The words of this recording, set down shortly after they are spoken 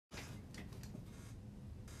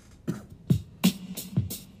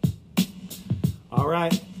All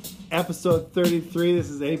right, episode 33. This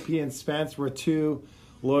is AP and Spence. We're two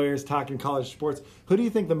lawyers talking college sports. Who do you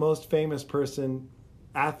think the most famous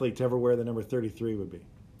athlete to ever wear the number 33 would be?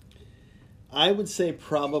 I would say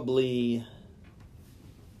probably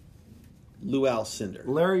Lou Alcindor.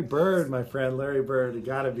 Larry Bird, my friend. Larry Bird. It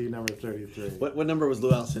got to be number 33. What number was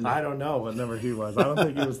Lou Alcindor? I don't know what number he was. I don't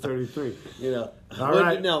think he was 33. All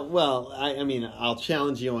right. No, well, I mean, I'll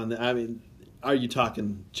challenge you on that. I mean, are you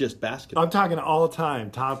talking just basketball? I'm talking all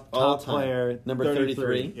time. Top All time. player. Number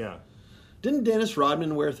 33? Yeah. Didn't Dennis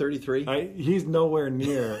Rodman wear 33? He's nowhere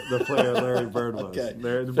near the player Larry Bird was. Okay.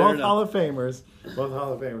 They're Fair both enough. Hall of Famers. Both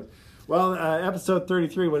Hall of Famers. Well, episode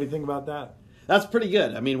 33. What do you think about that? That's pretty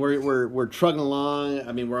good. I mean, we're trugging along.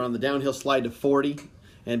 I mean, we're on the downhill slide to 40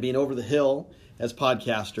 and being over the hill as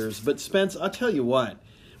podcasters. But Spence, I'll tell you what.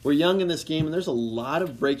 We're young in this game, and there's a lot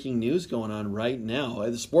of breaking news going on right now.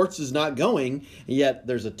 The sports is not going, yet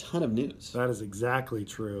there's a ton of news. That is exactly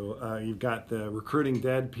true. You've got the recruiting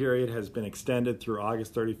dead period has been extended through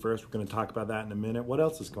August 31st. We're going to talk about that in a minute. What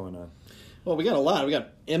else is going on? Well, we got a lot. We got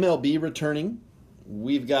MLB returning.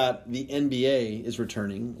 We've got the NBA is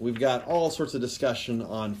returning. We've got all sorts of discussion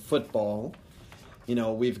on football.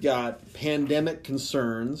 We've got pandemic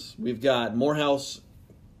concerns. We've got Morehouse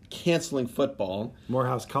canceling football.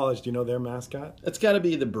 Morehouse College, do you know their mascot? It's got to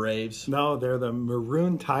be the Braves. No, they're the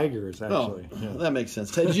Maroon Tigers, actually. Oh, yeah. That makes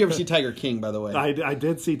sense. Did you ever see Tiger King, by the way? I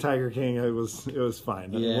did see Tiger King. It was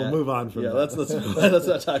fine. Yeah. We'll move on from that. Let's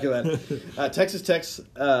not talk about it. Texas Tech's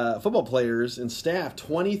football players and staff,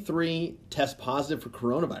 23 test positive for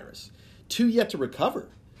coronavirus. 2 yet to recover,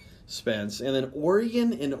 Spence. And then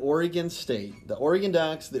Oregon and Oregon State. The Oregon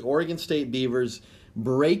Ducks, the Oregon State Beavers.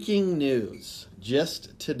 Breaking news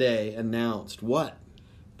just today announced what?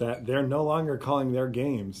 That they're no longer calling their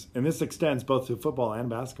games, and this extends both to football and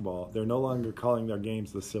basketball. They're no longer calling their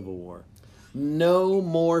games the Civil War. No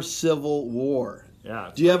more Civil War.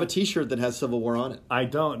 Yeah. Do you have a T-shirt that has Civil War on it? I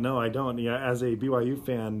don't. No, I don't. Yeah, as a BYU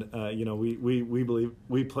fan, we believe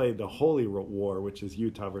we played the Holy War, which is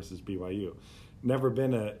Utah versus BYU. Never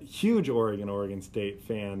been a huge Oregon State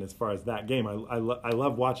fan as far as that game. I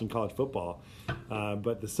love watching college football,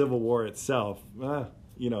 but the Civil War itself,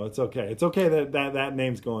 it's okay. It's okay that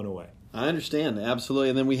name's going away. I understand, absolutely.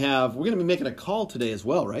 And then we're going to be making a call today as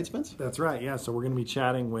well, right, Spence? That's right, yeah. So we're going to be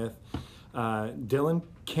chatting with Dylan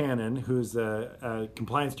Cannon, who's a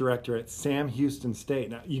compliance director at Sam Houston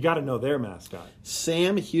State. Now, you got to know their mascot.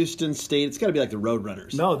 Sam Houston State. It's got to be like the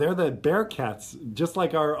Roadrunners. No, they're the Bearcats, just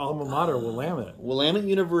like our alma mater, Willamette. Willamette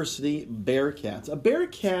University Bearcats. A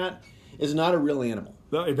Bearcat is not a real animal.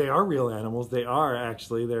 They are real animals. They are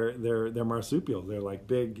actually. They're marsupials. They're like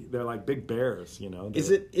big bears. Is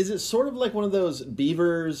it sort of like one of those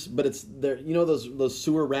beavers? But those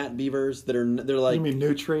sewer rat beavers they're like. You mean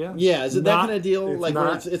nutria? Yeah. Is it that kind of deal?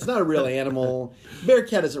 It's not a real animal.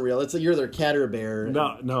 Bearcat isn't real. You're either a cat or a bear.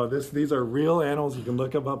 No. These are real animals. You can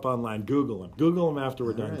look them up online. Google them after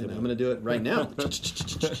we're done today. I'm going to do it right now.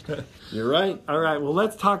 You're right. All right. Well,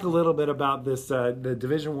 let's talk a little bit about this. The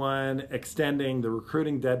Division I extending the recruiting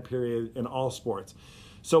dead period in all sports.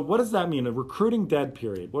 So what does that mean? A recruiting dead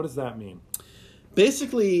period. What does that mean?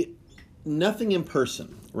 Basically, nothing in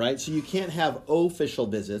person, right? So you can't have official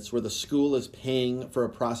visits where the school is paying for a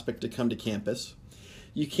prospect to come to campus.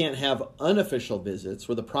 You can't have unofficial visits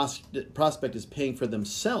where the prospect is paying for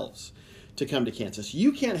themselves to come to campus.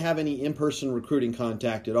 You can't have any in-person recruiting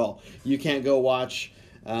contact at all. You can't go watch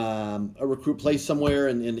a recruit play somewhere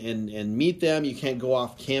and meet them. You can't go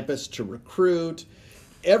off campus to recruit.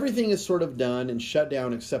 Everything is sort of done and shut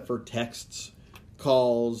down except for texts,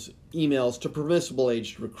 calls, emails to permissible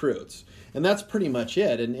aged recruits. And that's pretty much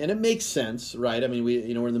it. And it makes sense, right? I mean,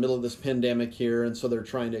 we're in the middle of this pandemic here, and so they're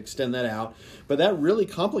trying to extend that out. But that really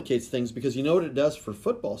complicates things because you know what it does for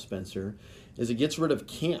football, Spencer, is it gets rid of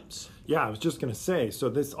camps. Yeah, I was just going to say, so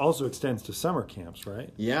this also extends to summer camps, right?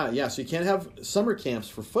 Yeah. So you can't have summer camps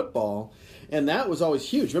for football, and that was always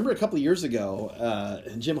huge. Remember a couple of years ago,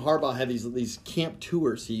 Jim Harbaugh had these camp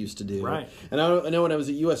tours he used to do. Right. And I know when I was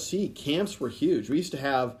at USC, camps were huge. We used to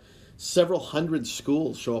have several hundred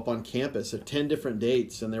schools show up on campus at 10 different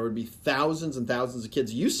dates, and there would be thousands and thousands of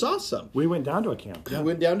kids. You saw some. We went down to a camp. Yeah. We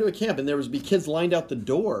went down to a camp, and there would be kids lined out the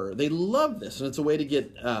door. They love this, and it's a way to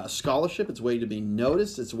get a scholarship. It's a way to be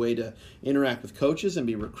noticed. It's a way to interact with coaches and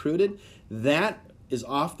be recruited. That is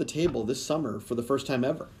off the table this summer for the first time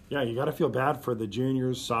ever. Yeah, you got to feel bad for the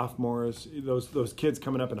juniors, sophomores, those kids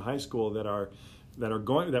coming up in high school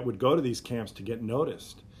that would go to these camps to get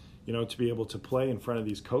noticed. to be able to play in front of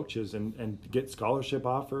these coaches and get scholarship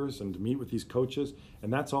offers and to meet with these coaches.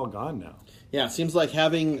 And that's all gone now. Yeah, it seems like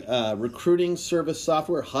having recruiting service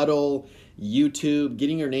software, Huddle, YouTube,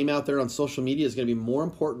 getting your name out there on social media is going to be more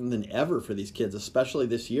important than ever for these kids, especially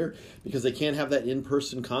this year, because they can't have that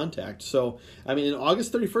in-person contact. So, I mean,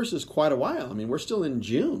 August 31st is quite a while. I mean, we're still in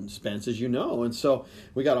June, Spence, as you know. And so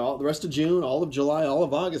we got all the rest of June, all of July, all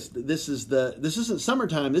of August. This isn't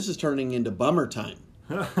summertime. This is turning into bummer time.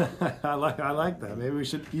 I like that. Maybe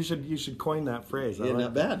you should coin that phrase. Yeah,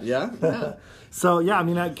 not bad. Yeah. So yeah, I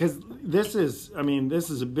mean, because this is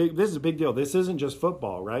a big deal. This isn't just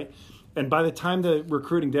football, right? And by the time the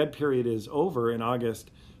recruiting dead period is over in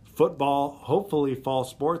August, football, hopefully fall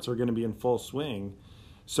sports are going to be in full swing.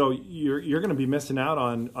 So you're going to be missing out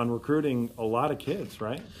on recruiting a lot of kids,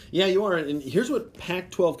 right? Yeah, you are. And here's what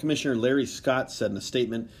Pac-12 Commissioner Larry Scott said in a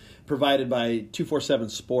statement provided by 247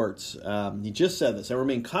 Sports. He just said this: "I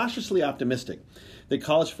remain cautiously optimistic that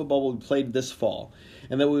college football will be played this fall,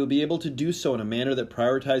 and that we will be able to do so in a manner that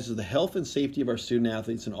prioritizes the health and safety of our student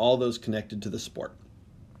athletes and all those connected to the sport.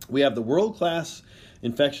 We have the world-class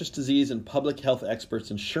infectious disease and public health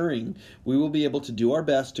experts ensuring we will be able to do our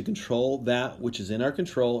best to control that which is in our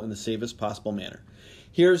control in the safest possible manner."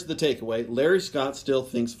 Here's the takeaway. Larry Scott still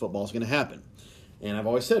thinks football is going to happen. And I've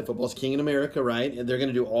always said football's king in America, right? And they're going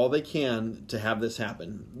to do all they can to have this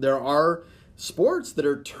happen. There are sports that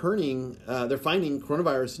are they're finding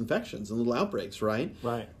coronavirus infections and little outbreaks, right?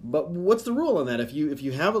 Right. But what's the rule on that? If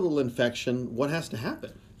you have a little infection, what has to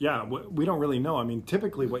happen? Yeah, we don't really know. I mean,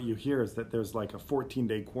 typically what you hear is that there's like a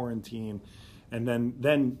 14-day quarantine, and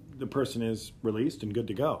then the person is released and good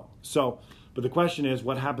to go. So, but the question is,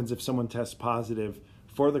 what happens if someone tests positive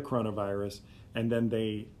for the coronavirus, and then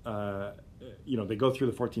they go through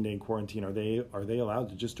the 14-day quarantine? Are they allowed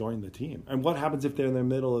to just join the team? And what happens if they're in the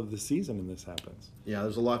middle of the season and this happens? Yeah,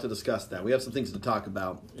 there's a lot to discuss. That we have some things to talk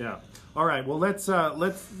about. Yeah. All right. Well, let's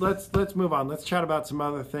move on. Let's chat about some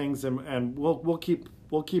other things, and we'll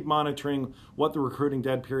keep monitoring what the recruiting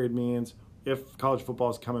dead period means. If college football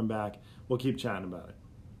is coming back, we'll keep chatting about it.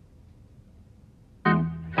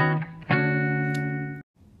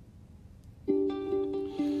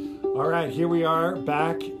 All right, here we are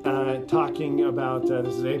back talking about,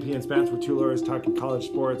 this is AP and Spence. We're two lawyers talking college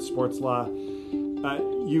sports, sports law.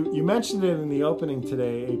 You mentioned it in the opening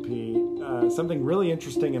today, AP. Something really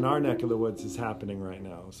interesting in our neck of the woods is happening right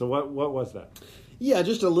now. So what was that? Yeah,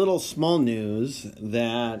 just a little small news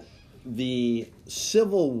that the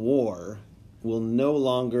Civil War will no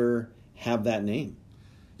longer have that name.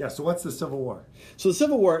 Yeah, so what's the Civil War? So the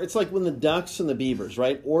Civil War, it's like when the Ducks and the Beavers,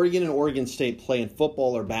 right? Oregon and Oregon State play in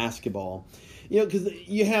football or basketball. Because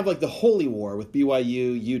you have like the Holy War with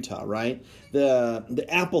BYU, Utah, right? The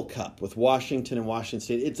Apple Cup with Washington and Washington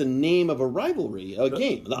State. It's a name of a rivalry, a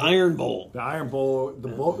game. The Iron Bowl. The Iron Bowl,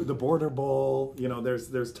 the Border Bowl.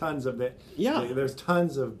 There's tons of it. Yeah. There's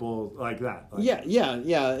tons of bowls like that. Yeah.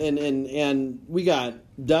 And we got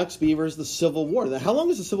Ducks, Beavers, the Civil War. How long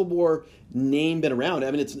has the Civil War name been around?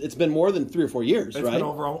 I mean, it's been more than 3 or 4 years, right? It's been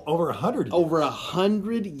over 100 years. Over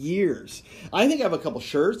 100 years. I think I have a couple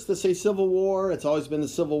shirts that say Civil War. It's always been the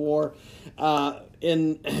Civil War.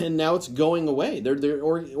 And now it's going away.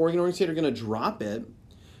 Oregon State are going to drop it.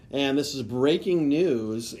 And this is breaking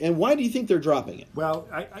news. And why do you think they're dropping it? Well,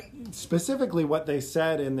 specifically what they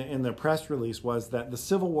said in the press release was that the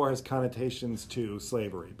Civil War has connotations to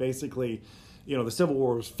slavery. Basically, the Civil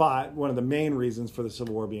War was fought. One of the main reasons for the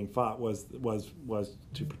Civil War being fought was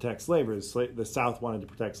to protect slavery. The South wanted to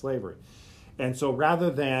protect slavery. And so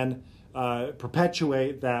rather than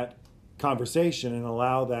perpetuate that conversation and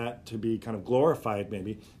allow that to be kind of glorified,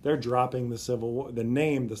 maybe they're dropping the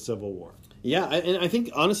name the Civil War. Yeah, and I think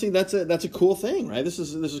honestly that's a cool thing, right? This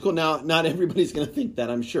is cool. Now, not everybody's going to think that,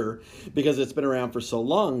 I'm sure, because it's been around for so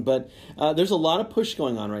long. But there's a lot of push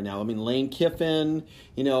going on right now. I mean, Lane Kiffin,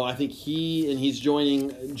 I think he's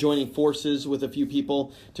joining forces with a few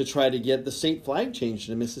people to try to get the state flag changed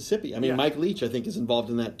in Mississippi. I mean, yeah. Mike Leach, I think, is involved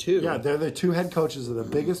in that too. Yeah, they're the two head coaches of the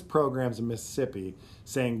biggest programs in Mississippi,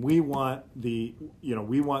 saying we want the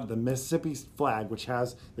Mississippi flag, which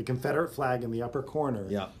has the Confederate flag in the upper corner,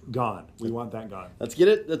 gone. We want that gone. Let's get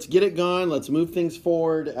it gone. Let's move things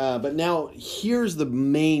forward. But now here's the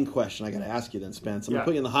main question I got to ask you then, Spence. I'm going to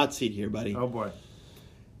put you in the hot seat here, buddy. Oh boy.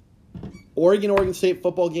 Oregon State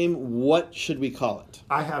football game. What should we call it?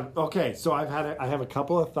 I have a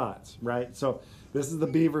couple of thoughts. Right. So this is the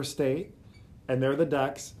Beaver State, and they're the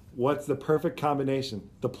Ducks. What's the perfect combination?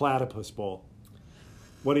 The Platypus Bowl.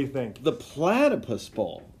 What do you think? The Platypus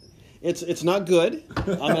Bowl. It's not good. I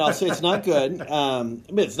mean, I'll say it's not good. But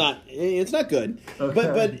it's not good. Okay.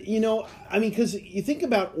 But you know, I mean, because you think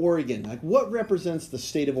about Oregon, like what represents the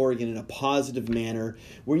state of Oregon in a positive manner,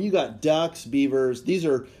 where you got ducks, beavers. These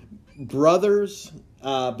are brothers,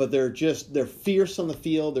 but they're fierce on the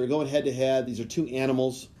field. They're going head to head. These are two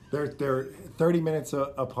animals. They're 30 minutes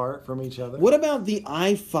apart from each other. What about the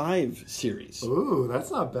I-5 series? Ooh,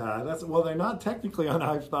 that's not bad. Well, they're not technically on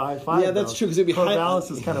I-5. Yeah, that's true, because it'd be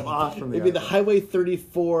Corvallis is kind of off from the it'd be the I-5. Highway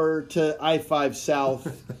 34 to I-5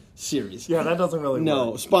 South series. Yeah, that doesn't really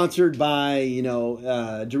No, work. sponsored by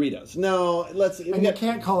Doritos. No, And you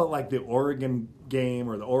can't call it like the Oregon game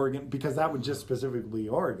or the Oregon, because that would just specifically be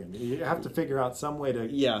Oregon. You have to figure out some way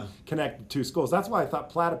to connect the two schools. That's why I thought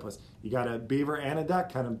platypus. You got a beaver and a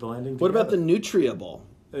duck kind of blending together. What about the Nutria Bowl?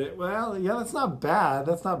 Well, yeah, that's not bad.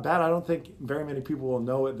 That's not bad. I don't think very many people will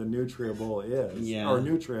know what the Nutria Bowl is. Yeah. Or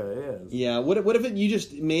Nutria is. Yeah. What if you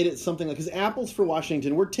just made it something like, because apples for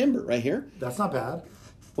Washington, we're timber right here. That's not bad.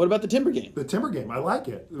 What about the timber game? The timber game, I like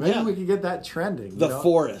it. Maybe we could get that trending. The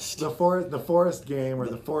forest. The forest game, or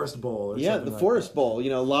the forest bowl. Or the forest bowl.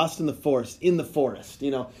 Lost in the forest.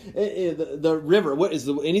 The river. What is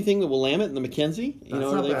anything the Willamette and the Mackenzie?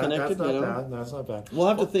 Are they connected? That's not bad. We'll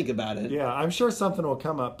have to think about it. Yeah, I'm sure something will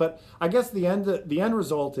come up. But I guess the end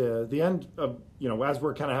result is as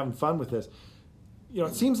we're kind of having fun with this.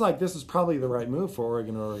 It seems like this is probably the right move for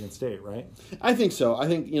Oregon or Oregon State, right? I think so. I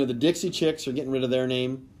think, the Dixie Chicks are getting rid of their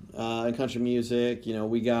name in country music.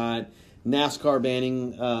 We got NASCAR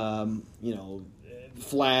banning,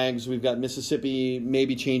 flags. We've got Mississippi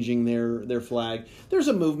maybe changing their flag. There's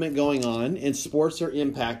a movement going on, and sports are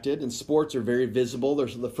impacted, and sports are very visible. They're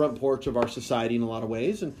the front porch of our society in a lot of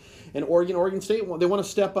ways. And Oregon State, they want to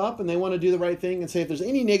step up, and they want to do the right thing and say, if there's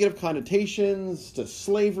any negative connotations to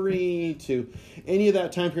slavery, to any of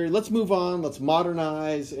that time period, let's move on, let's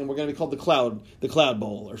modernize, and we're going to be called the Cloud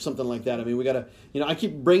Bowl or something like that. I mean, we got to, I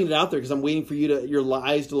keep bringing it out there because I'm waiting for your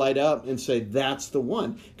eyes to light up and say that's the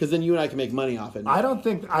one, because then you and I can make money off it. I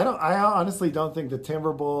honestly don't think the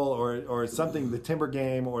Timber Bowl or something, the Timber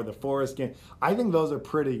Game or the Forest Game, I think those are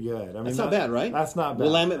pretty good. I mean, that's not bad, right? That's not bad.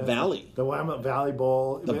 Willamette Valley. The Willamette Valley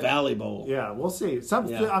Bowl. The Valley Bowl. Yeah, we'll see.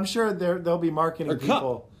 I'm sure there'll be marketing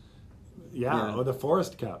people. Cup. Yeah, or the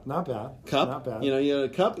Forest Cup. Not bad. Cup. Not bad. A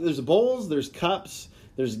cup. There's bowls. There's cups.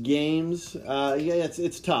 There's games.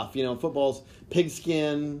 It's tough. Football's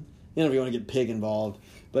pigskin. If you want to get pig involved.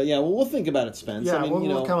 But yeah, we'll think about it, Spence. Yeah,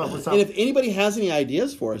 we'll come up with something. And if anybody has any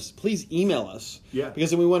ideas for us, please email us. Yeah.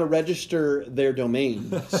 Because then we want to register their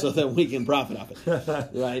domain so that we can profit off it.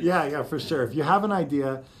 Right? Yeah, for sure. If you have an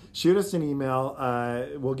idea, shoot us an email.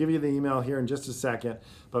 We'll give you the email here in just a second.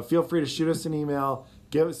 But feel free to shoot us an email.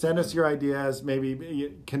 Send us your ideas.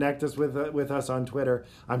 Maybe connect us with us on Twitter.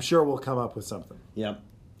 I'm sure we'll come up with something. Yep.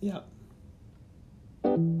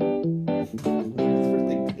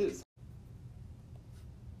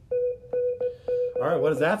 All right, what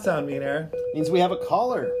does that sound mean, Aaron? Means we have a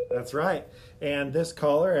caller. That's right. And this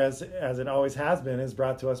caller, as it always has been, is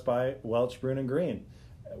brought to us by Welch, Bruin & Green.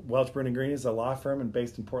 Welch, Bruin & Green is a law firm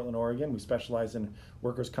based in Portland, Oregon. We specialize in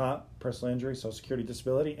workers' comp, personal injury, social security,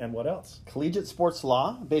 disability, and what else? Collegiate sports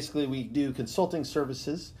law. Basically, we do consulting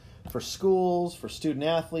services for schools, for student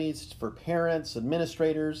athletes, for parents,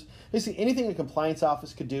 administrators. Basically, anything a compliance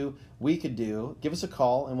office could do, we could do. Give us a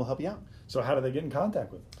call, and we'll help you out. So how do they get in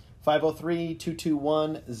contact with us?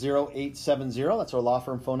 503-221-0870. That's our law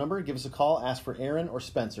firm phone number. Give us a call. Ask for Aaron or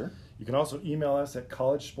Spencer. You can also email us at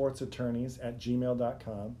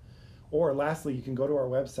collegesportsattorneys@gmail.com. Or lastly, you can go to our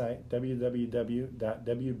website,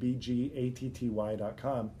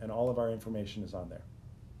 www.wbgatty.com, and all of our information is on there.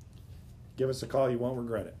 Give us a call. You won't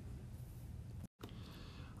regret it.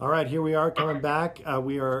 All right, here we are coming back.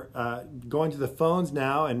 We are going to the phones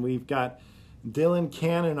now, and we've got Dylan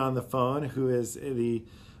Cannon on the phone, who is the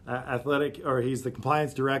he's the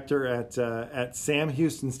compliance director at Sam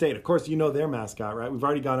Houston State. Of course, you know their mascot, right? We've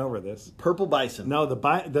already gone over this. Purple Bison. No, the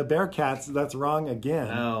Bearcats. That's wrong again.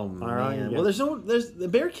 Oh man. Well, the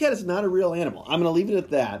Bearcat is not a real animal. I'm going to leave it at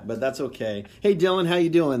that, but that's okay. Hey, Dylan, how you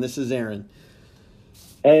doing? This is Aaron.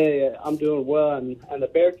 Hey, I'm doing well, and the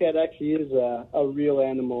Bearcat actually is a real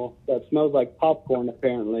animal that smells like popcorn,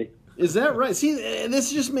 apparently. Is that right? See,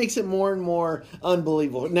 this just makes it more and more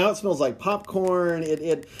unbelievable. Now it smells like popcorn.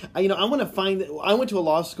 I want to find. I went to a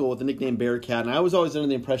law school with the nickname Bearcat, and I was always under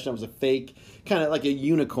the impression it was a fake, kind of like a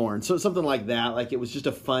unicorn, so something like that. Like it was just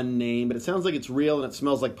a fun name, but it sounds like it's real and it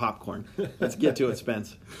smells like popcorn. Let's get to it,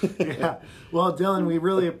 Spence. Yeah. Well, Dylan, we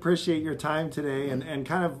really appreciate your time today, and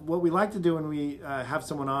kind of what we like to do when we have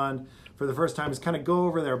someone on for the first time is kind of go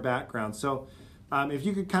over their background. So, If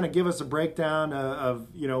you could kind of give us a breakdown of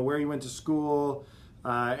where you went to school,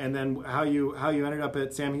 and then how you ended up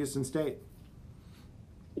at Sam Houston State.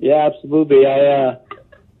 Yeah, absolutely. I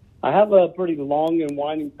have a pretty long and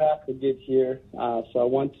winding path to get here. So I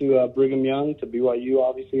went to Brigham Young, to BYU,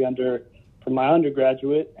 obviously for my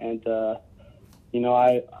undergraduate, and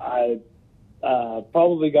I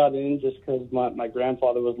probably got in just because my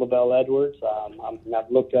grandfather was LaVell Edwards.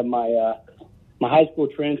 I've looked at my high school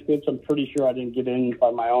transcripts. I'm pretty sure I didn't get in by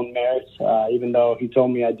my own merits, even though he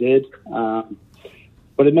told me I did.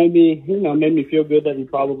 But it made me feel good that he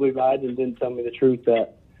probably lied and didn't tell me the truth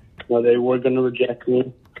that they were going to reject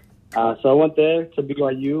me. So I went there to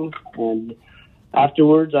BYU, and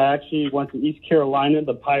afterwards I actually went to East Carolina,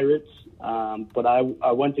 the Pirates. But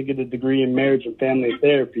I went to get a degree in marriage and family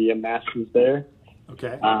therapy, a master's there.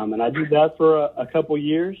 Okay. And I did that for a couple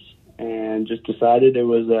years and just decided it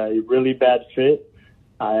was a really bad fit.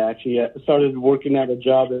 I actually started working at a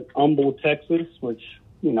job at Humble, Texas, which,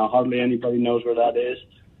 hardly anybody knows where that is.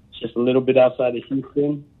 It's just a little bit outside of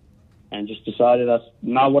Houston, and just decided that's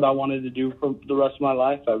not what I wanted to do for the rest of my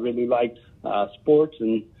life. I really liked sports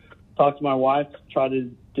and talked to my wife, tried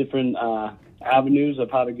different avenues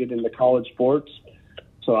of how to get into college sports.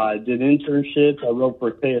 So I did internships. I wrote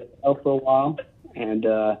for KSL for a while, and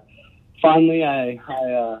finally I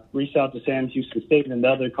reached out to Sam Houston State and the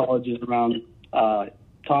other colleges around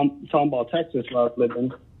Tomball, Texas, where I was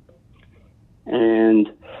living,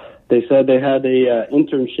 and they said they had a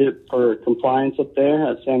internship for compliance up there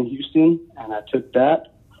at Sam Houston, and I took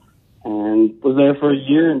that and was there for a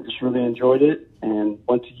year and just really enjoyed it, and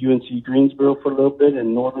went to UNC Greensboro for a little bit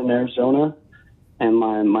in northern Arizona. And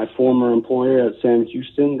my former employer at Sam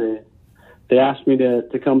Houston, they asked me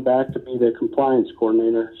to come back to be the compliance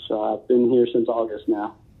coordinator. So I've been here since August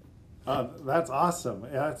now. That's awesome.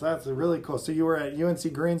 Yeah, that's really cool. So you were at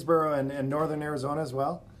UNC Greensboro and northern Arizona as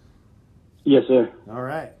well? Yes, sir. All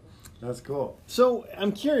right. That's cool. So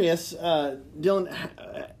I'm curious, Dylan,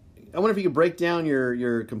 I wonder if you could break down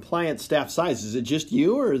your compliance staff size. Is it just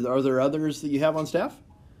you, or are there others that you have on staff?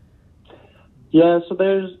 Yeah, so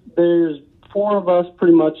there's 4 of us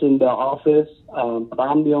pretty much in the office, but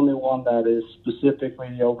I'm the only one that is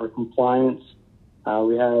specifically over compliance.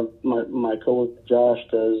 We have my coworker Josh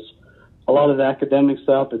does a lot of the academic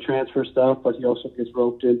stuff, the transfer stuff, but he also gets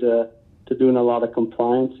roped into doing a lot of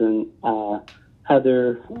compliance. And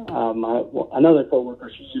Heather, another coworker,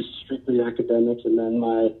 she's just strictly academics, and then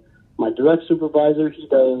my direct supervisor, he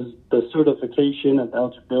does the certification of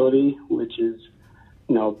eligibility, which is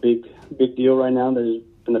big deal right now. There's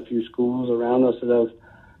been a few schools around us that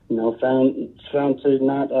have found to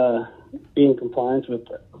not be in compliance with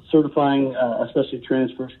certifying, especially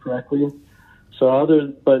transfers correctly. So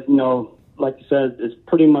like you said, it's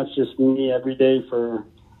pretty much just me every day for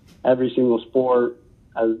every single sport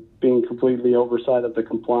as being completely oversight of the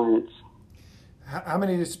compliance. How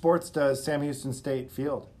many sports does Sam Houston State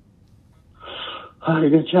field? You're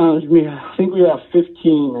going to challenge me. I think we have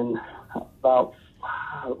 15, and about,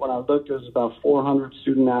 when I looked, it was about 400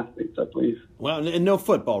 student athletes, I believe. Wow, and no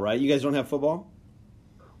football, right? You guys don't have football?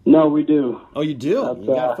 No, we do. Oh, you do? You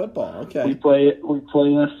got football, okay. We play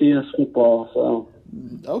FCS football, so.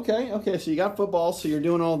 Okay. So you got football, so you're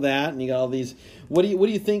doing all that, and you got all these. What do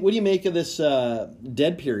you think? What do you make of this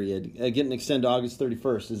dead period getting extended to August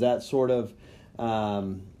 31st? Is that sort of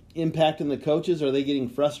impacting the coaches? Are they getting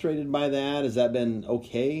frustrated by that? Has that been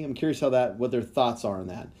okay? I'm curious what their thoughts are on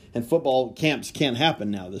that. And football camps can't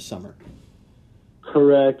happen now this summer.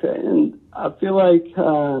 Correct, and I feel like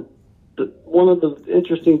one of the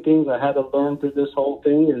interesting things I had to learn through this whole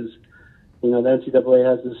thing is, the NCAA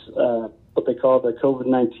has this. What they call the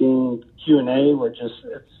COVID-19 Q&A, where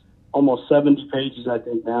it's almost 70 pages, I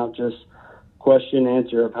think now, just question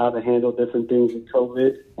answer of how to handle different things in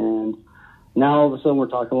COVID. And now all of a sudden we're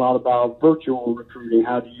talking a lot about virtual recruiting.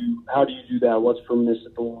 How do you do that? What's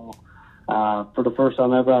permissible? For the first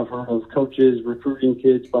time ever, I've heard of coaches recruiting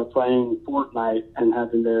kids by playing Fortnite and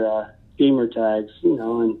having their gamer tags,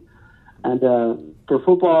 and for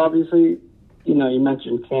football, obviously, you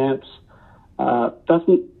mentioned camps.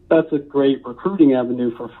 That's a great recruiting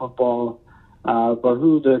avenue for football, but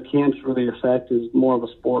who the camps really affect is more of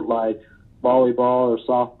a sport like volleyball or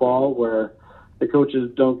softball, where the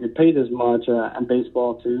coaches don't get paid as much, and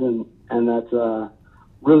baseball too, and that's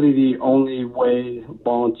really the only way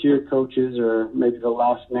volunteer coaches, or maybe the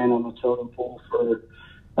last man on the totem pole for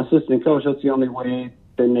assistant coach, that's the only way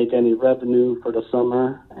they make any revenue for the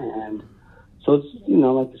summer. And so it's,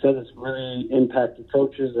 like I said, it's really impacted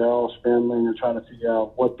coaches. They're all scrambling and trying to figure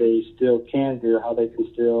out what they still can do, how they can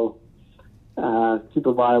still, keep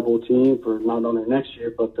a viable team for not only next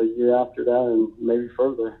year, but the year after that and maybe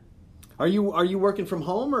further. Are you working from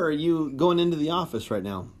home, or are you going into the office right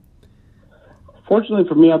now? Fortunately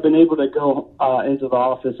for me, I've been able to go into the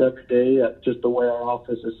office every day. Just the way our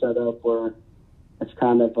office is set up, where it's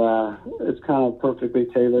kind of perfectly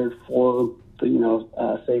tailored for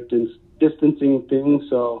the safe distancing thing.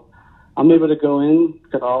 So I'm able to go in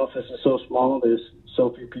because our office is so small. There's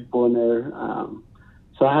so few people in there,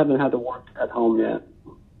 so I haven't had to work at home yet.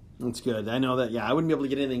 That's good. I know that. Yeah, I wouldn't be able to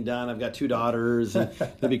get anything done. I've got 2 daughters, and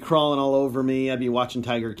they'd be crawling all over me. I'd be watching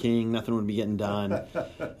Tiger King. Nothing would be getting done.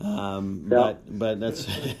 But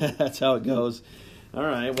that's how it goes. All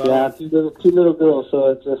right. Well, yeah, two little girls,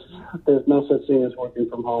 so it's just there's no such thing as working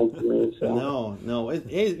from home for me. So. No.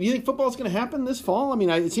 You think football's going to happen this fall? I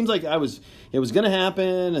mean, it seems like it was going to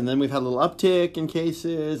happen, and then we've had a little uptick in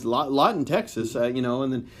cases, a lot in Texas, and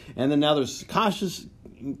then now there's cautious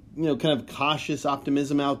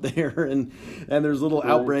optimism out there, and there's little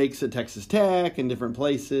outbreaks at Texas Tech and different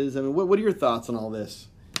places. I mean, what are your thoughts on all this?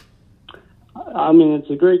 I mean, it's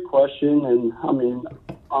a great question, and I mean,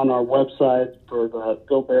 on our website for the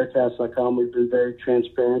GoBearcats.com, we've been very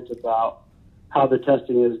transparent about how the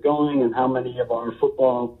testing is going and how many of our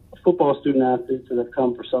football student athletes that have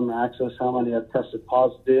come for summer access, how many have tested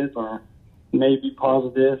positive or may be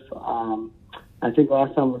positive. I think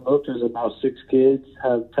last time we looked, there's about 6 kids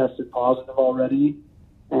have tested positive already.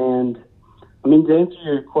 And, I mean, to answer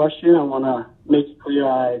your question, I want to make it clear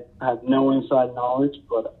I have no inside knowledge,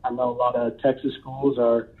 but I know a lot of Texas schools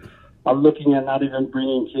are looking at not even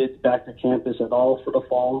bringing kids back to campus at all for the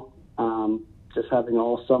fall, just having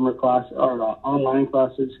all summer class or online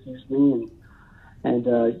classes, And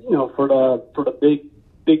for the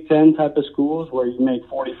Big Ten type of schools where you make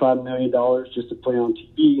 $45 million just to play on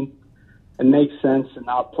TV, it makes sense to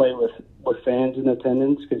not play with fans in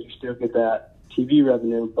attendance because you still get that TV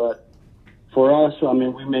revenue. But for us, I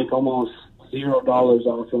mean, we make almost $0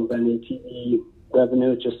 off of any TV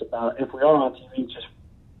revenue. It's just about, if we are on TV, just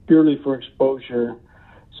purely for exposure.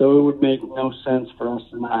 So it would make no sense for us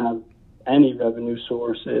to not have any revenue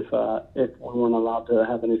source if we weren't allowed to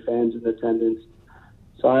have any fans in attendance.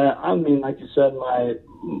 So I mean, like you said,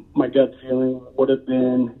 my gut feeling would have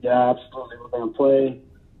been, yeah, absolutely, we're going to play.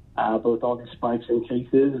 But with all these spikes in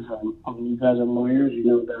cases, I mean, you guys are lawyers, you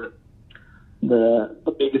know that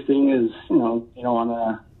the biggest thing is, you don't want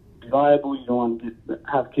to be liable, you don't want to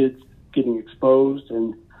have kids getting exposed,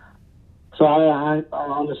 and so I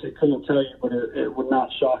honestly couldn't tell you, but it would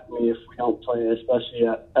not shock me if we don't play, especially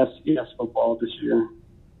at SCS football this year.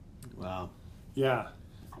 Wow. Yeah.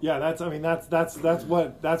 Yeah, that's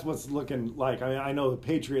what's looking like. I mean, I know the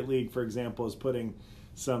Patriot League, for example, is putting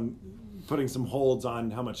some holds on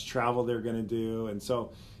how much travel they're going to do, and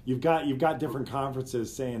so you've got different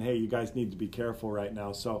conferences saying, hey, you guys need to be careful right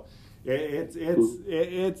now. So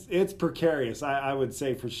it's precarious. I would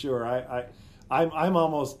say for sure. I'm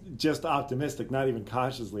almost just optimistic, not even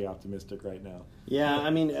cautiously optimistic right now. Yeah, I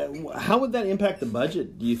mean, how would that impact the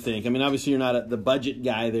budget, do you think? I mean, obviously you're not the budget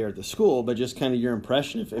guy there at the school, but just kind of your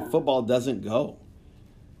impression if football doesn't go.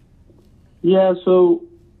 Yeah, so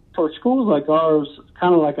for schools like ours,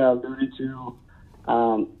 kind of like I alluded to,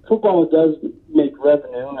 football does make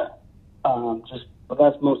revenue, but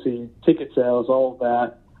that's mostly ticket sales, all of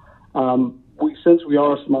that. Since we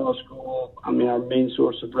are a smaller school, I mean, our main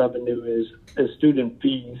source of revenue is student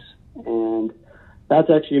fees, and that's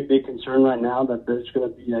actually a big concern right now, that there's going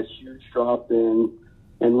to be a huge drop in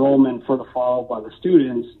enrollment for the fall by the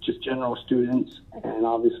students, just general students, and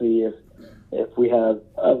obviously if we have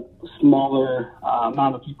a smaller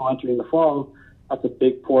amount of people entering the fall, that's a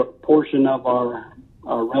big portion of our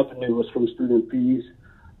revenue was from student fees.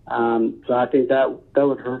 So I think that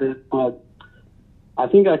would hurt it, but I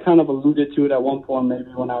think I kind of alluded to it at one point,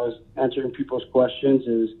 maybe when I was answering people's questions,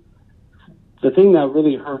 is the thing that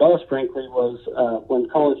really hurt us, frankly, was when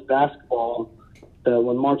college basketball,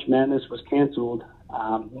 when March Madness was canceled.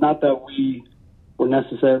 Not that we were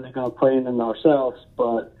necessarily going to play in them ourselves,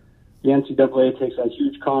 but the NCAA takes a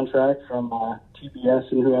huge contract from TBS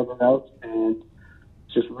and whoever else and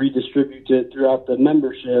just redistributes it throughout the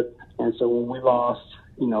membership. And so when we lost,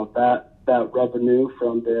 that revenue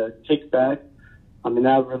from the kickback, I mean,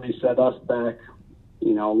 that really set us back, a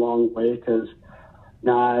long way, because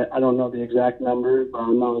now I don't know the exact number, but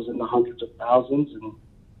I know it was in the hundreds of thousands. And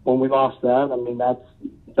when we lost that, I mean,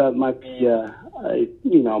 that might be a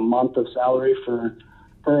month of salary for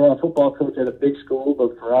a football coach at a big school,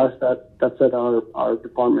 but for us, that set our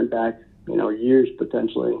department back, years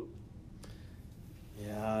potentially.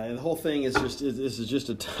 Yeah, the whole thing is this is just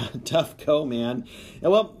a tough go, man.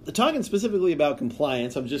 And well, talking specifically about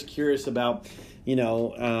compliance, I'm just curious about,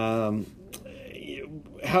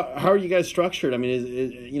 how are you guys structured? I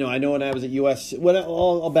mean, I know when I was at USC,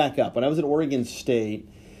 I'll back up. When I was at Oregon State,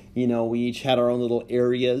 we each had our own little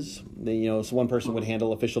areas. So one person would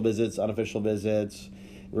handle official visits, unofficial visits,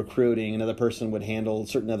 recruiting. Another person would handle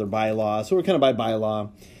certain other bylaws. So we're kind of by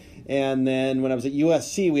bylaw. And then when I was at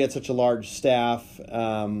USC, we had such a large staff.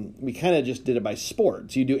 We kind of just did it by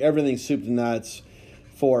sport. So you do everything soup to nuts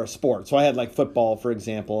for a sport. So I had like football, for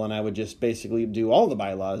example, and I would just basically do all the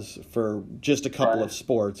bylaws for just a couple of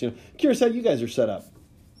sports. Curious how you guys are set up.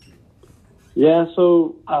 Yeah,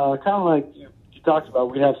 so kind of like you talked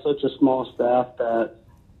about, we have such a small staff that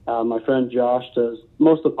my friend Josh does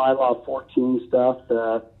most of bylaw 14 stuff,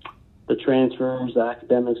 the transfers, the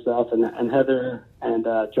academic stuff, and Heather and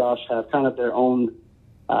Josh have kind of their own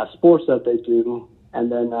sports that they do.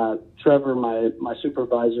 And then Trevor, my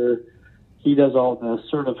supervisor, he does all the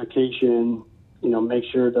certification, make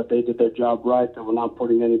sure that they did their job right, that we're not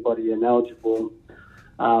putting anybody ineligible.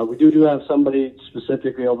 We do have somebody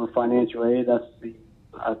specifically over financial aid. That's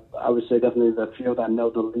I would say definitely the field I know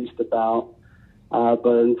the least about.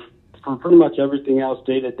 But for pretty much everything else,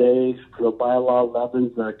 day to day, for the bylaw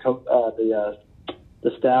 11s,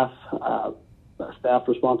 the staff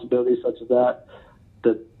responsibilities such as that,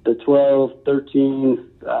 the 12, 13,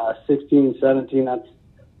 16, 17,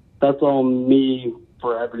 that's all me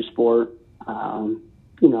for every sport. And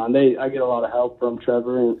I get a lot of help from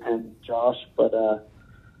Trevor and Josh, but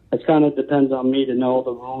it kind of depends on me to know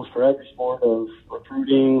the rules for every sport of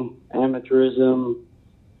recruiting, amateurism,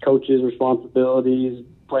 coaches' responsibilities,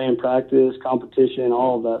 playing practice, competition,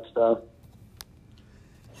 all of that stuff.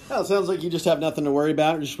 Well, it sounds like you just have nothing to worry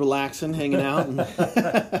about, just relaxing, hanging out.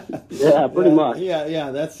 Yeah, pretty much.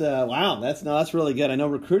 Yeah. That's wow. That's really good. I know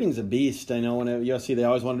recruiting's a beast. I know when at USC they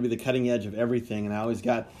always wanted to be the cutting edge of everything, and I always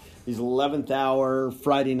got these 11th hour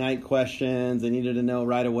Friday night questions they needed to know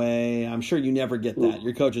right away. I'm sure you never get that.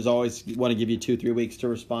 Your coaches always want to give you 2-3 weeks to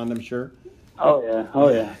respond, I'm sure. Oh yeah.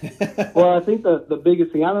 Well, I think the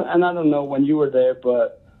biggest thing, I don't know when you were there,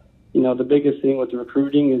 but the biggest thing with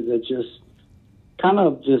recruiting is it just kind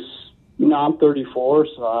of just, I'm 34,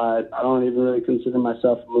 so I don't even really consider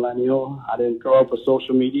myself a millennial. I didn't grow up with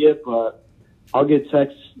social media, but I'll get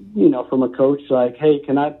texts, from a coach like, hey,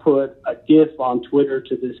 can I put a GIF on Twitter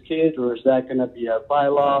to this kid, or is that going to be a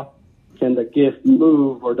bylaw? Can the GIF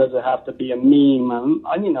move, or does it have to be a meme?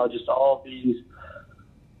 Just all these,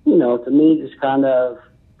 to me, just kind of,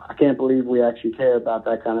 I can't believe we actually care about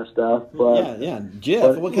that kind of stuff. But yeah,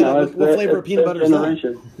 GIF. What flavor of peanut butter is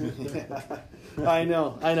that? I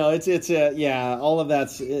know. It's all of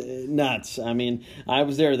that's nuts. I mean, I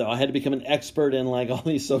was there though. I had to become an expert in like all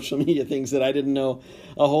these social media things that I didn't know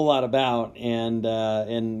a whole lot about.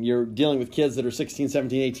 And you're dealing with kids that are 16,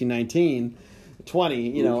 17, 18, 19,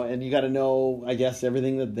 20, and you got to know, I guess,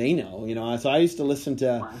 everything that they know, So I used to listen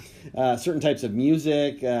to certain types of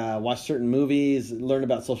music, watch certain movies, learn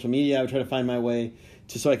about social media. I would try to find my way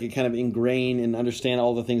so I could kind of ingrain and understand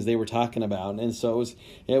all the things they were talking about. And so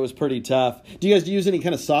it was pretty tough. Do you guys use any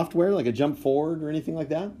kind of software, like a Jump Forward or anything like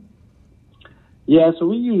that? Yeah, so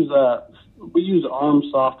we use ARM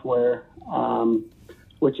software,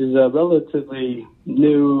 which is relatively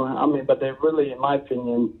new. But they really, in my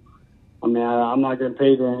opinion, I'm not getting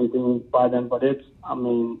paid or anything by them, but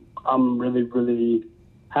I'm really, really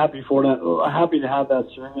happy for that. Happy to have that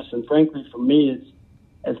service. And frankly, for me,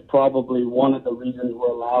 it's probably one of the reasons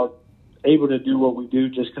we're able to do what we do,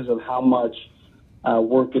 just because of how much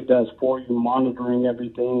work it does for you, monitoring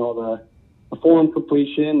everything, all the form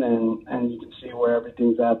completion, and you can see where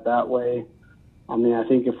everything's at that way. I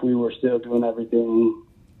think if we were still doing everything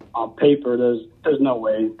on paper, there's no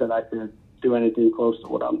way that I could do anything close to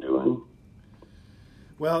what I'm doing.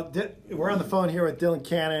 Well, we're on the phone here with Dylan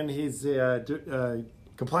Cannon. He's the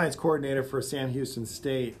compliance coordinator for Sam Houston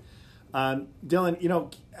State.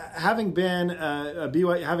 Dylan, having been being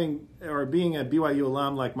a BYU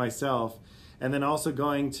alum like myself, and then also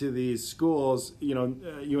going to these schools,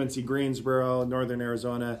 UNC Greensboro, Northern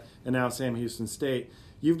Arizona, and now Sam Houston State,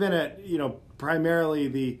 you've been at,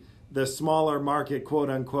 primarily the smaller market,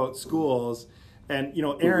 quote unquote, schools. And,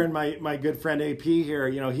 Aaron, my good friend AP here,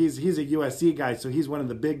 he's a USC guy, so he's one of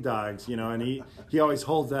the big dogs, and he always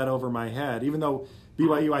holds that over my head, even though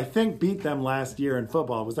BYU, I think, beat them last year in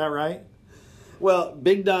football. Was that right? Well,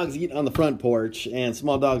 big dogs eat on the front porch and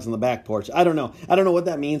small dogs on the back porch. I don't know what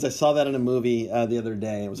that means. I saw that in a movie the other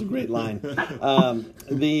day. It was a great line. So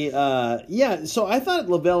I thought at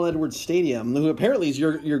LaVell Edwards Stadium, who apparently is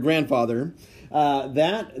your grandfather,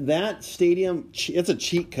 That stadium, it's a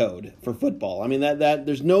cheat code for football. I mean, that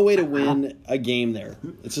there's no way to win a game there.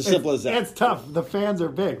 It's as simple as that. It's tough. The fans are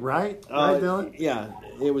big, right? Right, Dylan? Yeah,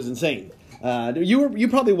 it was insane. You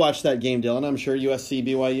probably watched that game, Dylan. I'm sure USC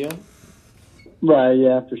BYU. Right,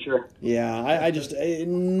 yeah, for sure. Yeah, I just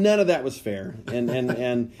none of that was fair,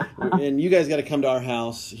 and you guys got to come to our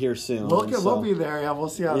house here soon. We'll be there. Yeah, we'll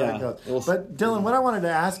see how that goes. But Dylan, what I wanted to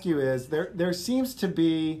ask you is there seems to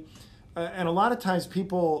be, and a lot of times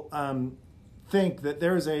people think that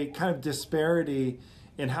there is a kind of disparity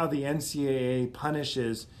in how the NCAA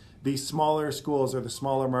punishes the smaller schools or the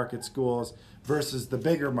smaller market schools versus the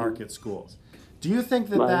bigger market schools. Do you think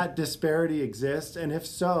that that disparity exists, and if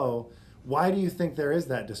so, why do you think there is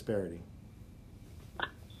that disparity?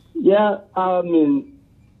 Yeah, I mean,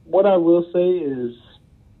 what I will say is,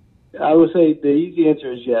 I would say the easy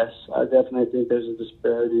answer is yes. I definitely think there's a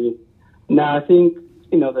disparity. Now, I think,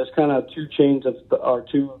 there's kind of two trains of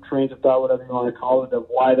thought, whatever you want to call it, of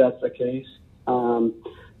why that's the case. And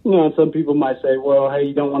some people might say, well, hey,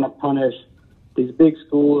 you don't want to punish these big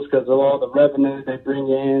schools because of all the revenue they bring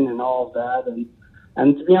in and all of that.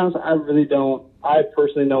 And to be honest, I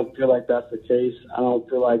personally don't feel like that's the case. I don't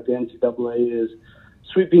feel like the NCAA is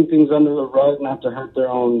sweeping things under the rug not to hurt their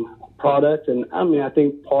own product. And I mean, I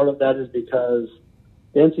think part of that is because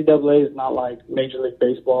the NCAA is not like Major League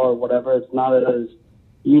Baseball or whatever. It's not as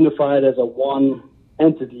unified as a one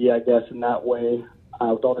entity, I guess, in that way,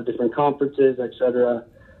 with all the different conferences, et cetera.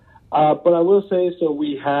 But I will say, so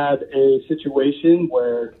we had a situation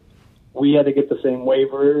where we had to get the same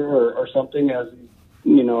waiver or something as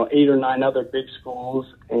 8 or 9 other big schools,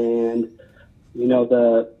 and we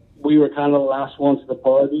were kind of the last ones to the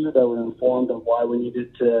party that were informed of why we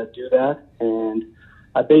needed to do that. And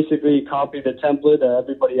I basically copied the template that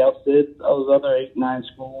everybody else did. Those other 8, 9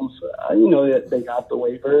 schools, they got the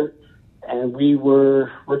waiver, and we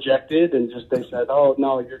were rejected, and they said, oh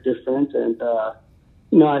no, you're different. And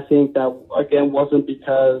I think that again wasn't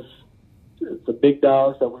because it's the big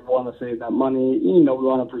dogs that we want to save that money. We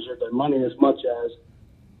want to preserve their money as much as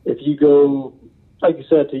if you go, like you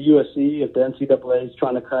said, to USC, if the NCAA is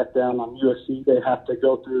trying to crack down on USC, they have to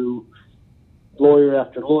go through lawyer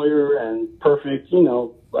after lawyer and perfect,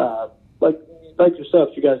 like yourself,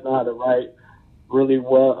 you guys know how to write really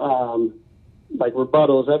well, like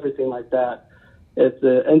rebuttals, everything like that. If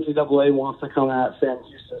the NCAA wants to come at Sam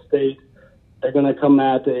Houston State, they're going to come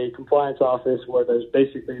at a compliance office where there's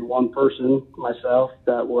basically one person, myself,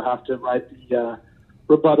 that will have to write the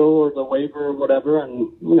rebuttal or the waiver or whatever.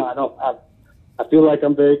 And, I feel like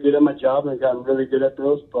I'm very good at my job and I've gotten really good at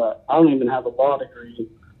those, but I don't even have a law degree.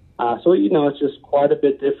 So, it's just quite a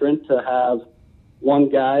bit different to have one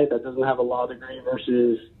guy that doesn't have a law degree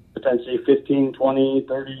versus potentially 15, 20,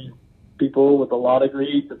 30 people with a law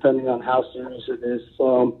degree, depending on how serious it is.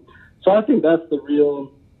 So I think that's the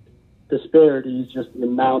real disparity, is just the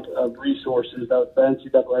amount of resources that the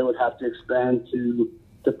NCAA would have to expend to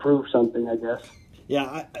prove something, I guess.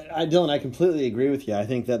 Yeah, Dylan, I completely agree with you. I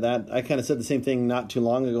think that I kind of said the same thing not too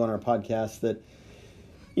long ago on our podcast, that,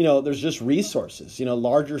 there's just resources.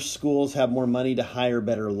 Larger schools have more money to hire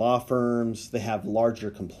better law firms. They have larger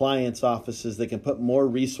compliance offices. They can put more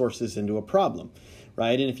resources into a problem,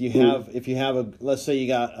 right? And if you have let's say you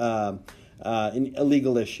got a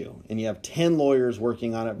legal issue and you have 10 lawyers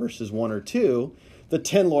working on it versus 1 or 2, the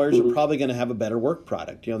 10 lawyers are probably going to have a better work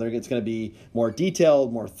product. It's going to be more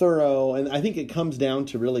detailed, more thorough. And I think it comes down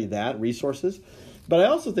to really that, resources. But I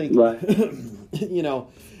also think, I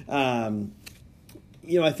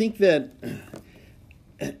think that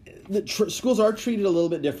schools are treated a little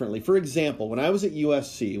bit differently. For example, when I was at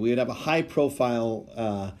USC, we would have a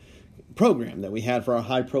high-profile program that we had for our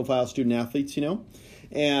high-profile student athletes,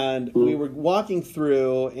 And we were walking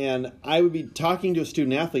through, and I would be talking to a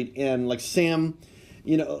student athlete, and like Sam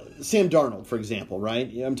Darnold, for example,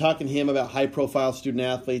 right? I'm talking to him about high-profile student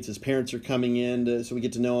athletes. His parents are coming in, so we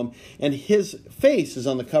get to know him. And his face is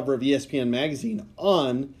on the cover of ESPN magazine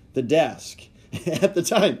on the desk at the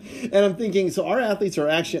time. And I'm thinking, so our athletes are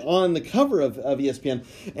actually on the cover of ESPN.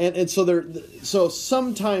 And so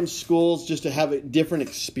sometimes schools just to have different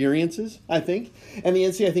experiences, I think. And the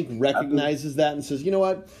NCAA, I think, recognizes that and says, you know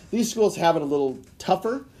what, these schools have it a little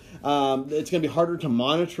tougher. It's going to be harder to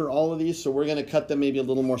monitor all of these, so we're going to cut them maybe a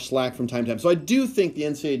little more slack from time to time. So I do think the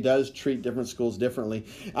NCAA does treat different schools differently.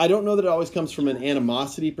 I don't know that it always comes from an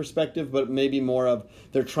animosity perspective, but maybe more of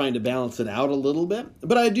they're trying to balance it out a little bit.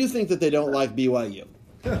 But I do think that they don't like BYU.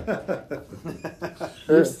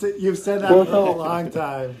 You've said that for a long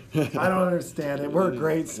time. I don't understand it. We're a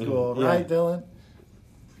great school, right, Dylan?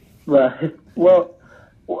 Right. Well,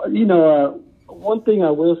 one thing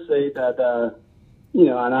I will say that,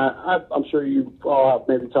 and I'm sure you all have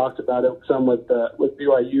maybe talked about it some with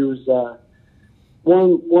BYU's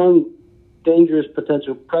one dangerous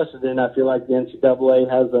potential precedent I feel like the NCAA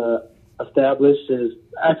has established is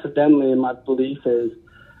accidentally, in my belief, is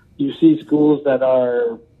you see schools that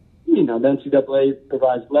are, the NCAA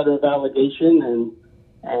provides letter of allegation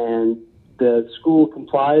and the school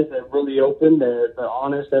complies. They're really open. They're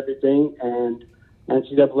honest, everything. And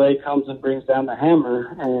NCAA comes and brings down the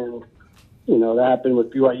hammer. And, that happened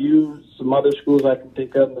with BYU, some other schools I can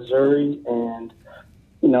think of, Missouri. And,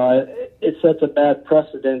 it sets a bad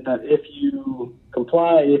precedent that if you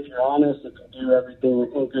comply, if you're honest, if you do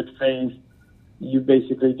everything in good faith, you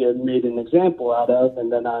basically get made an example out of.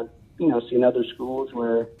 And then I've, seen other schools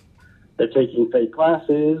where they're taking fake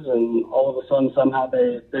classes, and all of a sudden somehow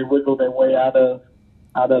they wiggle their way out of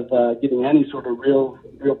getting any sort of real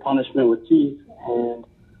punishment with teeth. And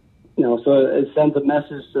so it sends a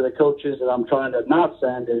message to the coaches that I'm trying to not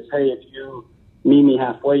send is, hey, if you meet me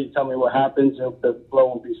halfway, you tell me what happens, the blow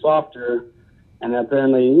will be softer. And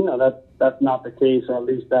apparently, that's not the case, or at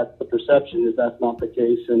least that's the perception is that's not the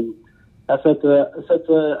case. And that sets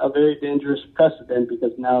a very dangerous precedent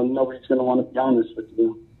because now nobody's going to want to be honest with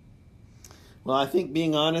you. Well, I think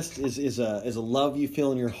being honest is a love you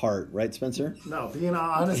feel in your heart, right, Spencer? No, being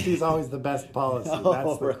honesty is always the best policy. That's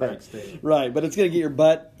the correct statement. Right, but it's going to get your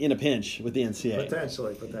butt in a pinch with the NCAA.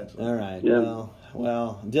 Potentially. All right. Yeah.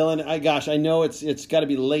 Well, Dylan, I know it's got to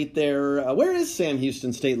be late there. Where is Sam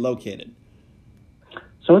Houston State located?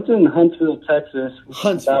 So it's in Huntsville, Texas.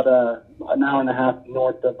 Huntsville. About an hour and a half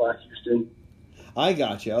north of Houston. I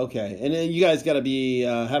got you. Okay. And you guys got to be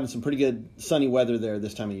having some pretty good sunny weather there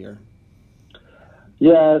this time of year.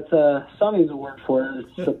 Yeah, it's sunny is a word for it.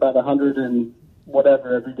 It's about 100 and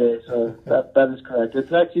whatever every day, so that is correct.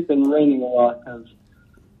 It's actually been raining a lot because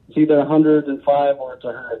it's either 105 or it's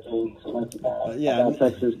a hurricane. So that's about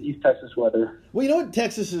East Texas weather. Well, you know what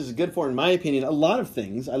Texas is good for, in my opinion? A lot of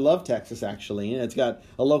things. I love Texas, actually. It's got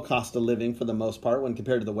a low cost of living for the most part when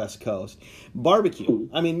compared to the West Coast. Barbecue.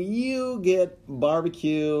 I mean, you get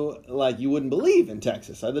barbecue like you wouldn't believe in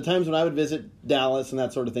Texas. The times when I would visit Dallas and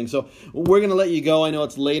that sort of thing. So we're going to let you go. I know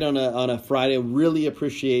it's late on a Friday. Really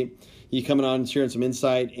appreciate you coming on and sharing some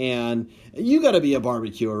insight. And you got to be a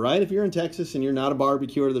barbecuer, right? If you're in Texas and you're not a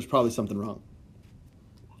barbecuer, there's probably something wrong.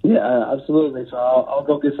 Yeah, absolutely. So I'll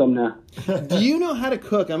go get some now. Do you know how to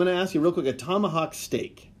cook? I'm going to ask you real quick, a tomahawk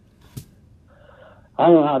steak. I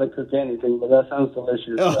don't know how to cook anything, but that sounds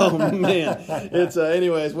delicious. Oh, man. It's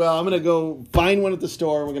anyways, well, I'm going to go find one at the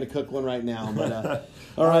store. We're going to cook one right now. But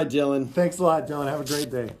all right, Dylan. Thanks a lot, Dylan. Have a great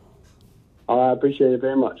day. I appreciate it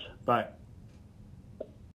very much. Bye.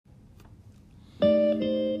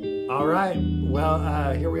 All right.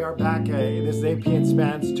 Well, here we are back. This is AP and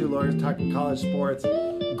Spence, two lawyers talking college sports.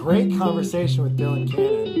 Great conversation with Dylan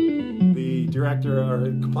Cannon, the director or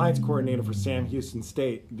compliance coordinator for Sam Houston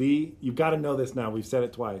State. You've got to know this now. We've said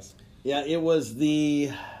it twice. Yeah, it wasn't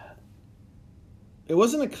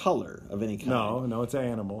a color of any kind. No, it's an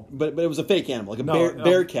animal. But it was a fake animal, like a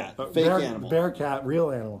bear cat, fake animal. Bear cat, real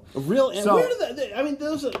animal. A real animal. Where do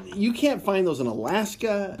those? You can't find those in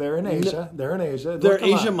Alaska. They're in Asia. They're in Asia. They're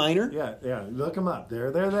Asia Minor. Yeah. Look them up.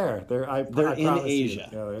 They're there. They're in Asia.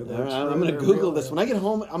 Yeah, I'm going to Google this. When I get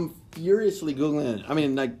home, I'm furiously Googling it. I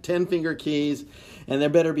mean, like 10-finger keys. And there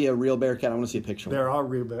better be a real bear cat. I want to see a picture. There are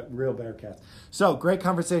real bear cats. So, great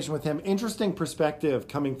conversation with him. Interesting perspective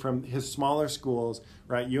coming from his smaller schools,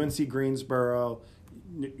 right? UNC Greensboro,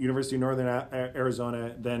 University of Northern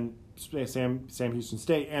Arizona, then Sam Houston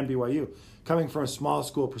State, and BYU. Coming from a small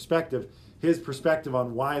school perspective, his perspective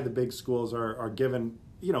on why the big schools are given,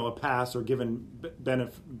 a pass or given given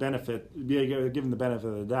the benefit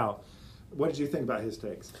of the doubt. What did you think about his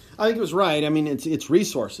takes? I think it was right. I mean, it's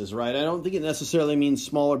resources, right? I don't think it necessarily means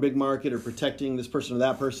small or big market or protecting this person or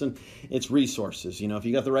that person. It's resources. If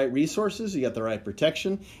you got the right resources, you got the right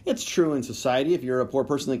protection. It's true in society. If you're a poor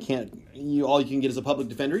person that all you can get is a public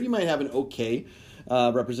defender, you might have an okay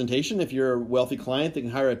representation. If you're a wealthy client that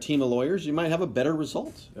can hire a team of lawyers, you might have a better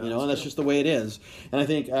result. And that's just the way it is. And I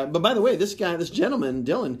think, but by the way, this gentleman,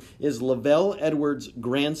 Dylan, is Lavelle Edwards'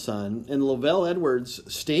 grandson, and Lavelle Edwards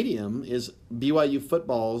Stadium is BYU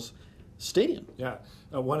football's stadium. Yeah.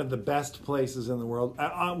 One of the best places in the world.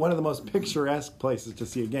 One of the most picturesque places to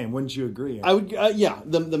see a game. Wouldn't you agree? I would. Yeah.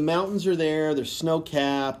 The mountains are there. There's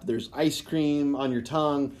snow-capped. There's ice cream on your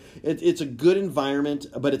tongue. It's a good environment,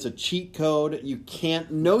 but it's a cheat code.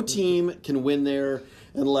 No team can win there.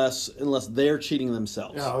 unless they're cheating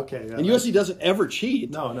themselves. Yeah, okay. Yeah, and USC doesn't ever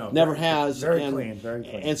cheat. No. Never has. Very clean, very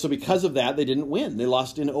clean. And so because of that, they didn't win. They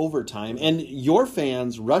lost in overtime. And your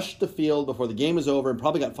fans rushed the field before the game was over and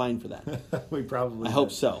probably got fined for that. We probably I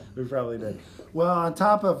hope so. We probably did. Well, on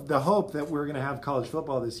top of the hope that we're going to have college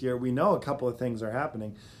football this year, we know a couple of things are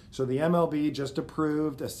happening. So the MLB just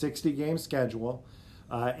approved a 60-game schedule.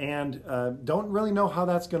 And don't really know how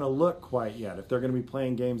that's going to look quite yet. If they're going to be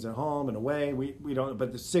playing games at home and away, we don't.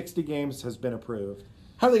 But the 60 games has been approved.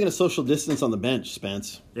 How are they going to social distance on the bench,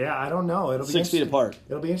 Spence? Yeah, I don't know. It'll be 6 feet apart.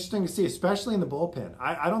 It'll be interesting to see, especially in the bullpen.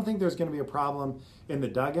 I don't think there's going to be a problem in the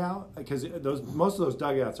dugout because most of those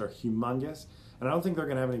dugouts are humongous, and I don't think they're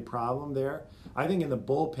going to have any problem there. I think in the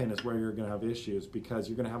bullpen is where you're going to have issues because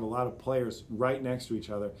you're going to have a lot of players right next to each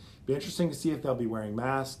other. Be interesting to see if they'll be wearing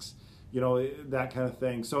masks. That kind of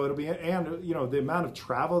thing. So it'll be, and the amount of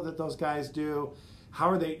travel that those guys do. How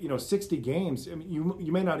are they? 60 games. I mean,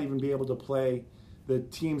 you may not even be able to play the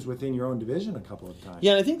teams within your own division a couple of times.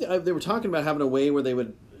 Yeah, and I think they were talking about having a way where they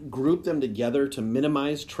would group them together to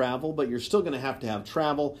minimize travel, but you're still going to have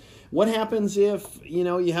travel. What happens if,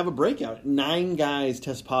 you have a breakout? 9 guys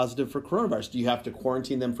test positive for coronavirus. Do you have to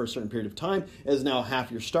quarantine them for a certain period of time? As now half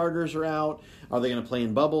your starters are out? Are they going to play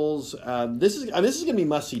in bubbles? This is going to be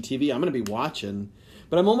must-see TV. I'm going to be watching,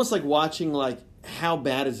 but I'm almost like watching how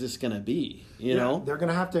bad is this going to be? You know? They're going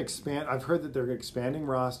to have to expand. I've heard that they're expanding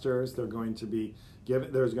rosters. They're going to be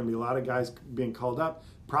there's going to be a lot of guys being called up.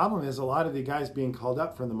 Problem is a lot of the guys being called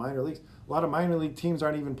up from the minor leagues, a lot of minor league teams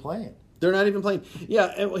aren't even playing. They're not even playing.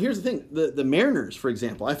 Yeah, and here's the thing. The Mariners, for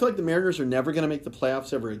example, I feel like the Mariners are never going to make the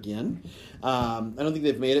playoffs ever again. I don't think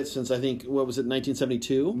they've made it since,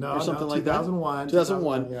 1972 or something like that?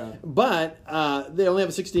 2001. Yeah. But they only have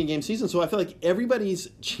a 16-game season, so I feel like everybody's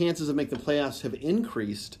chances of making the playoffs have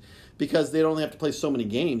increased because they only have to play so many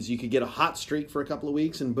games. You could get a hot streak for a couple of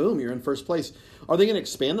weeks, and boom, you're in first place. Are they going to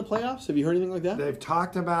expand the playoffs? Have you heard anything like that? They've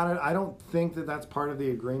talked about it. I don't think that that's part of the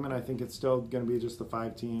agreement. I think it's still going to be just the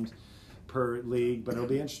 5 teams per league, but it'll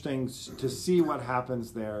be interesting to see what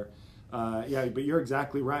happens there. But you're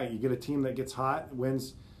exactly right. You get a team that gets hot,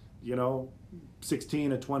 wins,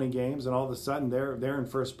 16 of 20 games, and all of a sudden they're in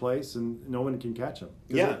first place and no one can catch them.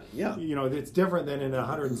 Yeah. It's different than in a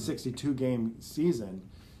 162 game season.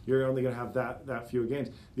 You're only going to have that few games.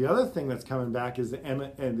 The other thing that's coming back is the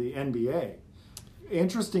NBA.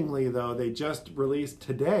 Interestingly, though, they just released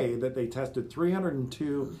today that they tested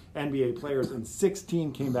 302 NBA players and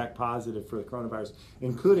 16 came back positive for the coronavirus,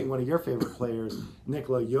 including one of your favorite players,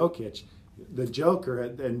 Nikola Jokic, the Joker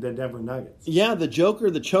in the Denver Nuggets. Yeah, the Joker,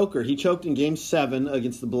 the choker. He choked in Game 7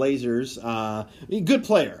 against the Blazers. Good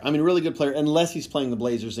player. I mean, really good player, unless he's playing the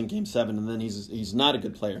Blazers in Game 7, and then he's not a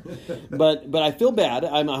good player. But I feel bad.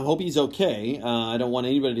 I hope he's okay. I don't want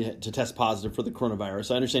anybody to test positive for the coronavirus.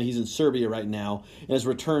 I understand he's in Serbia right now, and his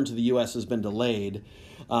return to the U.S. has been delayed.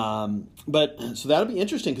 So that'll be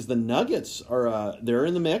interesting because the Nuggets they're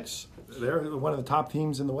in the mix. They're one of the top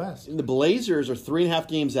teams in the West. And the Blazers are 3.5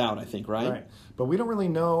 games out, I think, right? Right. But we don't really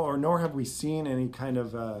know, nor have we seen any kind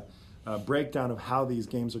of breakdown of how these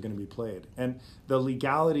games are going to be played. And the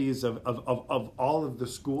legalities of all of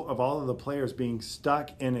the players being stuck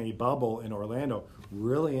in a bubble in Orlando,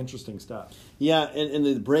 really interesting stuff. Yeah, and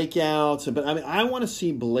the breakouts. But I want to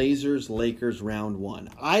see Blazers-Lakers round 1.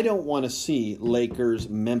 I don't want to see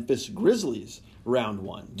Lakers-Memphis Grizzlies round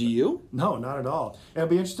 1. Do you? No, not at all. It'll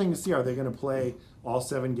be interesting to see. Are they going to play all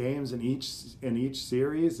 7 games in each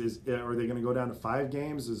series? Are they going to go down to 5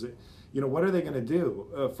 games? Is it, what are they going to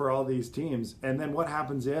do for all these teams? And then what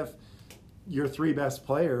happens if your 3 best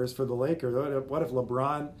players for the Lakers? What if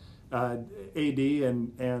LeBron, AD,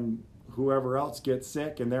 and whoever else gets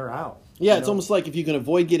sick and they're out? Yeah, it's almost like if you can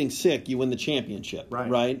avoid getting sick, you win the championship,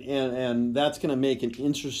 right? And that's going to make an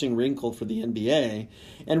interesting wrinkle for the NBA.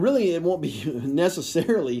 And really, it won't be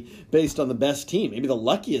necessarily based on the best team, maybe the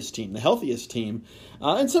luckiest team, the healthiest team.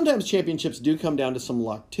 And sometimes championships do come down to some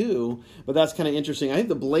luck too, but that's kind of interesting. I think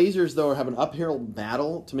the Blazers, though, have an uphill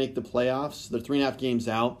battle to make the playoffs. They're 3.5 games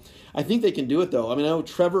out. I think they can do it, though. I mean, I know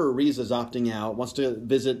Trevor Ariza is opting out, wants to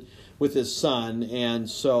visit with his son, and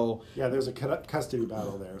so... Yeah, there's a custody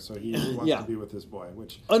battle there, so he wants to be with his boy,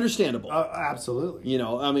 which... Understandable. Absolutely.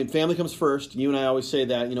 Family comes first. You and I always say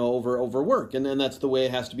that, over work, and that's the way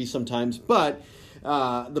it has to be sometimes. But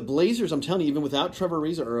the Blazers, I'm telling you, even without Trevor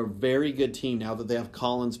Ariza, are a very good team now that they have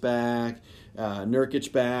Collins back,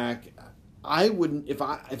 Nurkic back. I wouldn't, if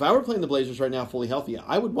I were playing the Blazers right now fully healthy,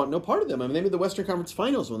 I would want no part of them. I mean, they made the Western Conference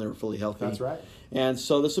Finals when they were fully healthy. That's right. And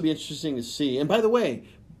so this will be interesting to see. And by the way,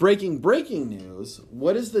 breaking news,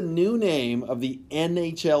 what is the new name of the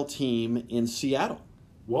NHL team in Seattle?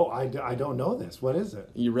 Whoa, I don't know this. What is it?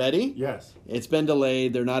 You ready? Yes. It's been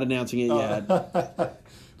delayed. They're not announcing it yet. That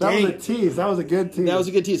was a tease. That was a good tease. That was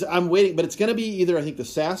a good tease. I'm waiting, but it's going to be either, I think, the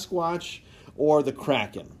Sasquatch or the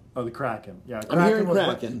Kraken. Oh, the Kraken. Yeah, I'm hearing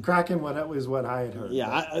Kraken. Kraken was what I had heard.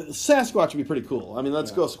 Yeah, Sasquatch would be pretty cool. I mean,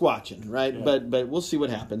 let's go squatching, right? Yeah. But we'll see what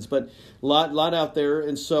happens. But lot out there,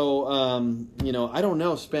 and so I don't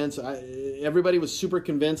know, Spence. Everybody was super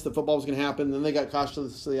convinced that football was going to happen. Then they got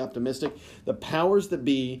cautiously optimistic. The powers that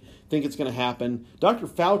be think it's going to happen. Dr.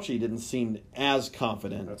 Fauci didn't seem as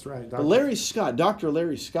confident. That's right. But Dr.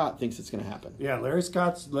 Larry Scott thinks it's going to happen. Yeah, Larry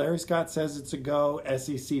Scott says it's a go.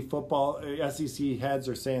 SEC heads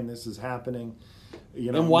are saying this is happening.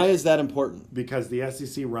 And why is that important? Because the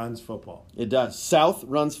SEC runs football. It does. South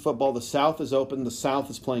runs football. The South is open. The South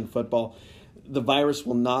is playing football. The virus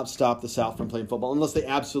will not stop the South from playing football unless they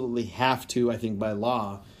absolutely have to, I think, by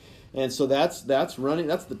law. And so that's running.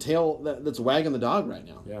 That's the tail that's wagging the dog right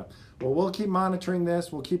now. Yeah. Well, we'll keep monitoring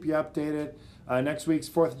this. We'll keep you updated. Next week's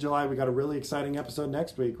 4th of July, we got a really exciting episode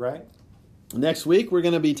next week, right? Next week, we're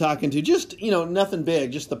going to be talking to just, nothing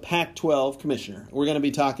big, just the Pac-12 commissioner. We're going to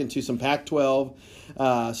be talking to some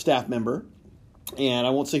Pac-12 staff member. And I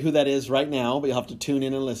won't say who that is right now, but you'll have to tune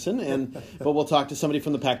in and listen. But we'll talk to somebody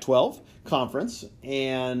from the Pac-12 conference,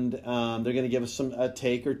 and they're going to give us a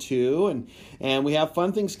take or two. And we have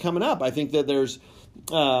fun things coming up. I think that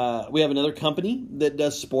we have another company that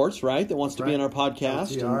does sports, right? That wants to be on our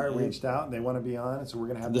podcast. LTR reached out and they want to be on, so we're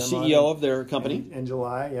going to have the them CEO on of their company in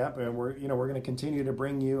July. Yep, and we're going to continue to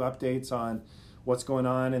bring you updates on what's going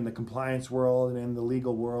on in the compliance world and in the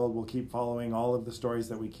legal world. We'll keep following all of the stories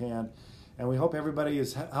that we can, and we hope everybody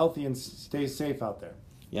is healthy and stays safe out there.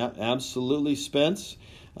 Yeah, absolutely, Spence.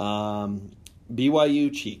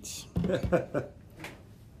 BYU cheats.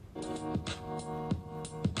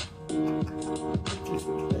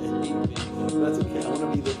 That's okay. I want to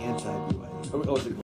be the anti-BYU.